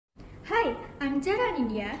Hi, I'm Jahra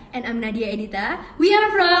Anindya. And I'm Nadia Edita. We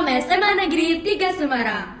are from SMA Negeri 3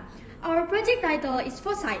 Semarang. Our project title is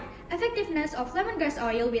Foresight, Effectiveness of Lemongrass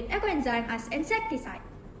Oil with Ecoenzyme as Insecticide.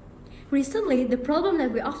 Recently, the problem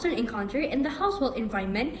that we often encounter in the household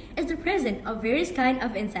environment is the presence of various kinds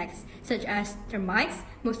of insects, such as termites,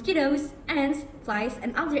 mosquitoes, ants, flies,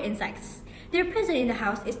 and other insects. Their presence in the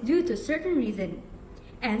house is due to certain reason.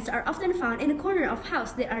 Ants are often found in the corner of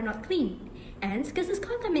house that are not clean. Ants causes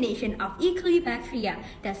contamination of E. coli bacteria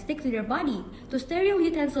that stick to their body to sterile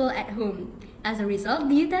utensils at home. As a result,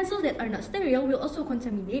 the utensils that are not sterile will also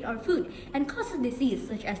contaminate our food and cause disease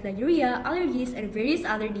such as diarrhea, allergies, and various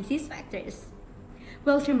other disease factors.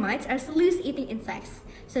 While termites are loose-eating insects,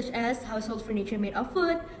 such as household furniture made of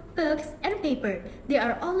wood, books, and paper, they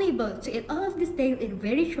are all able to eat all of these things in a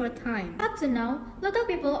very short time. Up to now, local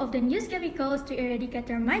people often use chemicals to eradicate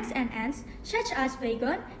termites and ants, such as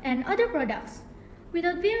Baygon and other products.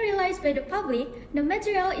 Without being realized by the public, the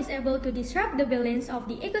material is able to disrupt the balance of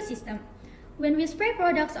the ecosystem. When we spray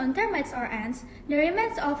products on termites or ants, the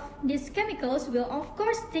remains of these chemicals will of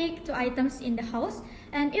course stick to items in the house,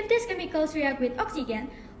 and if these chemicals react with oxygen,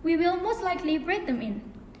 we will most likely breathe them in.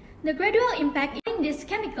 The gradual impact in these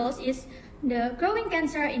chemicals is the growing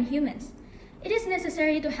cancer in humans. It is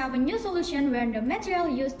necessary to have a new solution where the material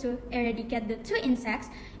used to eradicate the two insects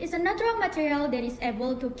is a natural material that is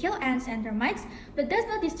able to kill ants and termites but does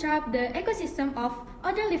not disrupt the ecosystem of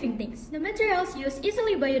other living things. The materials used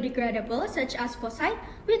easily biodegradable such as Foresight,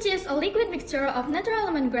 which is a liquid mixture of natural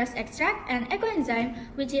lemongrass extract, and Ecoenzyme,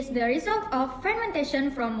 which is the result of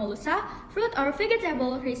fermentation from mollusca, fruit or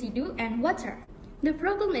vegetable residue, and water. The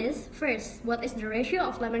problem is, first, what is the ratio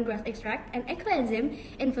of lemongrass extract and Ecoenzyme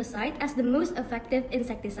in Foresight as the most effective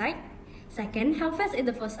insecticide? Second, how fast is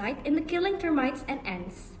the Foresight in the killing termites and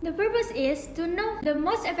ants? The purpose is to know the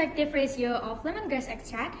most effective ratio of lemongrass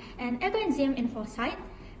extract and Ecoenzyme in Foresight,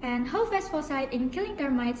 and how fast Foresight in killing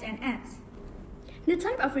termites and ants. The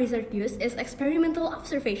type of research used is experimental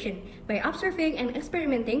observation, by observing and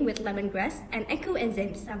experimenting with lemongrass and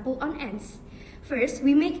Ecoenzyme sample on ants. First,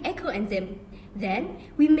 we make Ecoenzyme. Then,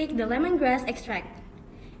 we make the lemongrass extract.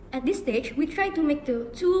 At this stage, we try to make the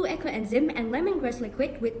two Ecoenzyme and lemongrass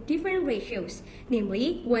liquid with different ratios,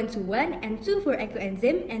 namely 1:1 and 2 for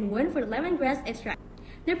Ecoenzyme and 1 for lemongrass extract.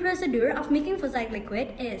 The procedure of making Foresight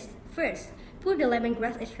liquid is, first, put the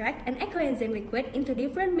lemongrass extract and Ecoenzyme liquid into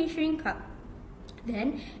different measuring cup.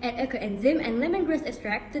 Then, add Ecoenzyme and lemongrass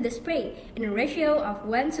extract to the spray in a ratio of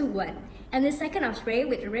 1:1, and the second of spray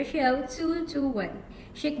with a ratio 2:1.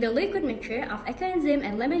 Shake the liquid mixture of Ecoenzyme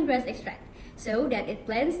and lemongrass extract so that it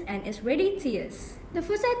blends and is ready to use. The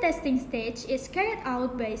Foresight testing stage is carried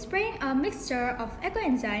out by spraying a mixture of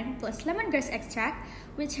Ecoenzyme plus lemongrass extract,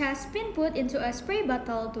 which has been put into a spray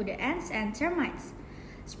bottle to the ants and termites.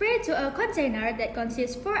 Spray to a container that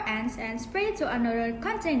contains 4 ants and spray to another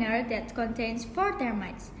container that contains 4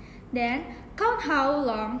 termites. Then, count how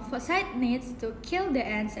long Foresight needs to kill the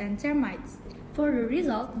ants and termites. For the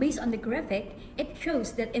result, based on the graphic, it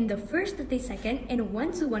shows that in the first 30 seconds in a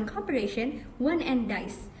 1:1 comparison, 1 ant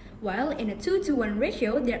dies, while in a 2:1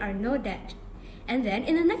 ratio, there are no dead. And then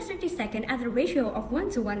in the next 30 seconds at a ratio of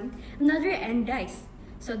 1:1, another ant dies,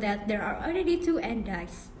 so that there are already 2 ant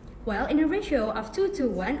dies. While in a ratio of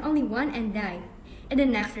 2:1, only 1 ant die. In the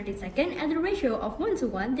next 30 seconds, at a ratio of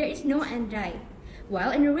 1:1, there is no ant die.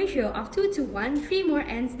 While in a ratio of 2:1, 3 more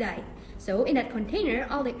ants die. So in that container,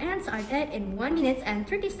 all the ants are dead in 1 minute and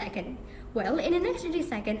 30 seconds. Well, in the next 30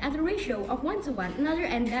 seconds, at a ratio of 1:1, another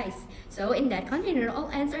ant dies. So in that container,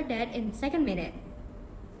 all ants are dead in the second minute.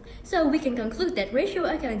 So we can conclude that ratio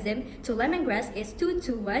Ecoenzyme to lemongrass is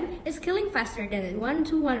 2:1 is killing faster than the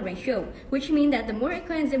 1:1 ratio, which means that the more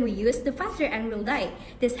Ecoenzyme we use, the faster ant will die.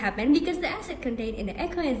 This happens because the acid contained in the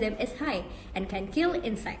Ecoenzyme is high and can kill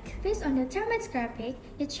insect. Based on the termites graphic,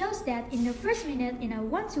 it shows that in the first minute in a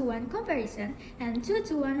 1:1 comparison and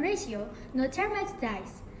 2:1 ratio, no termites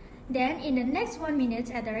dies. Then in the next 1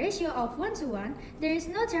 minute at a ratio of 1:1, there is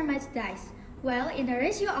no termites dies, while in a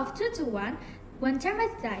ratio of 2:1, 1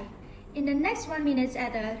 termite die. In the next 1 minute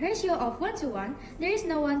at a ratio of 1:1, there is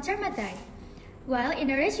no 1 termite die. While in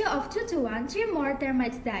a ratio of 2:1, 3 more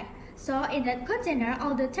termites die. So in that container,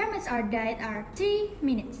 all the termites are died are 3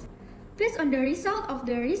 minutes. Based on the result of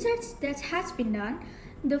the research that has been done,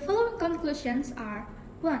 the following conclusions are: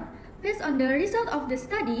 1. Based on the result of the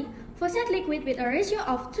study, Foresight liquid with a ratio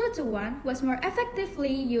of 2:1 was more effectively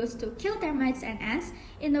used to kill termites and ants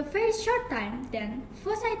in a very short time than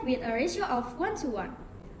Foresight with a ratio of 1:1.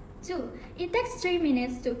 2. It takes 3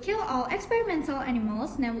 minutes to kill all experimental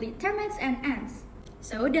animals, namely termites and ants.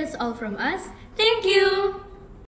 So that's all from us. Thank you!